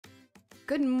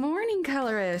Good morning,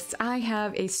 colorists! I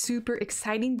have a super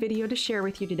exciting video to share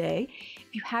with you today.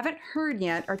 If you haven't heard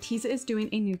yet, Arteza is doing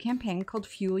a new campaign called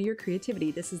Fuel Your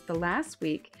Creativity. This is the last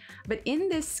week, but in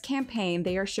this campaign,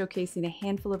 they are showcasing a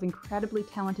handful of incredibly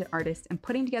talented artists and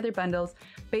putting together bundles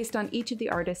based on each of the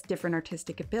artists' different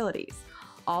artistic abilities.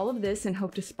 All of this in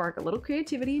hope to spark a little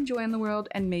creativity and joy in the world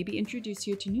and maybe introduce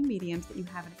you to new mediums that you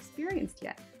haven't experienced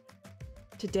yet.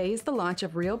 Today is the launch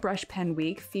of Real Brush Pen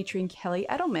Week featuring Kelly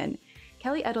Edelman.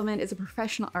 Kelly Edelman is a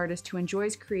professional artist who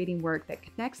enjoys creating work that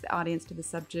connects the audience to the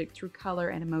subject through color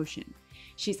and emotion.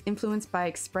 She's influenced by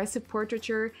expressive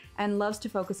portraiture and loves to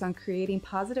focus on creating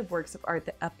positive works of art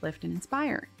that uplift and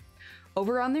inspire.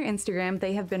 Over on their Instagram,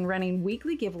 they have been running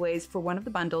weekly giveaways for one of the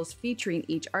bundles featuring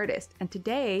each artist, and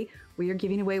today we are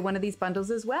giving away one of these bundles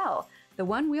as well. The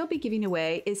one we'll be giving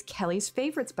away is Kelly's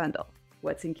Favorites bundle.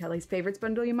 What's in Kelly's Favorites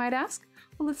bundle, you might ask?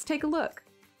 Well, let's take a look.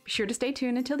 Be sure to stay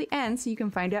tuned until the end so you can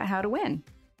find out how to win.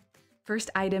 First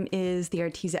item is the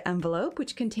Arteza envelope,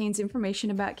 which contains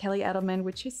information about Kelly Edelman,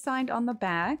 which is signed on the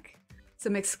back,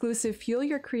 some exclusive Fuel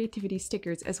Your Creativity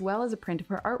stickers, as well as a print of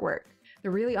her artwork. The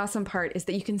really awesome part is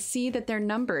that you can see that they're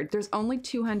numbered. There's only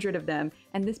 200 of them,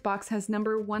 and this box has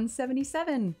number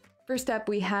 177. First up,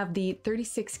 we have the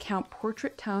 36 count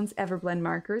Portrait Tones Everblend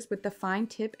Markers with the fine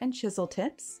tip and chisel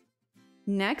tips.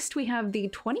 Next, we have the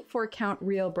 24 count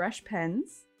Real Brush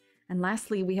Pens. And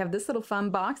lastly, we have this little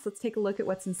fun box. Let's take a look at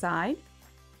what's inside.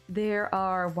 There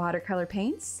are watercolor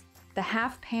paints, the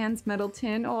half pans metal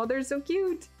tin. Oh, they're so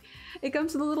cute. It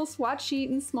comes with a little swatch sheet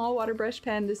and small water brush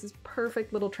pen. This is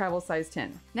perfect little travel size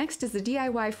tin. Next is the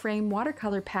DIY frame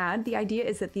watercolor pad. The idea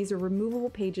is that these are removable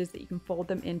pages that you can fold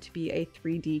them in to be a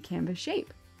 3D canvas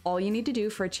shape. All you need to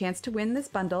do for a chance to win this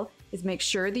bundle is make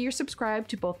sure that you're subscribed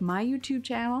to both my YouTube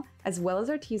channel as well as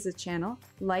Arteza's channel,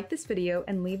 like this video,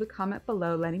 and leave a comment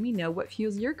below letting me know what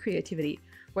fuels your creativity,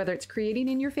 whether it's creating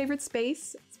in your favorite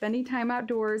space, spending time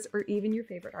outdoors, or even your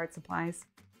favorite art supplies.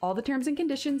 All the terms and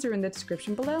conditions are in the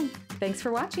description below. Thanks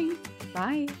for watching.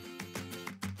 Bye.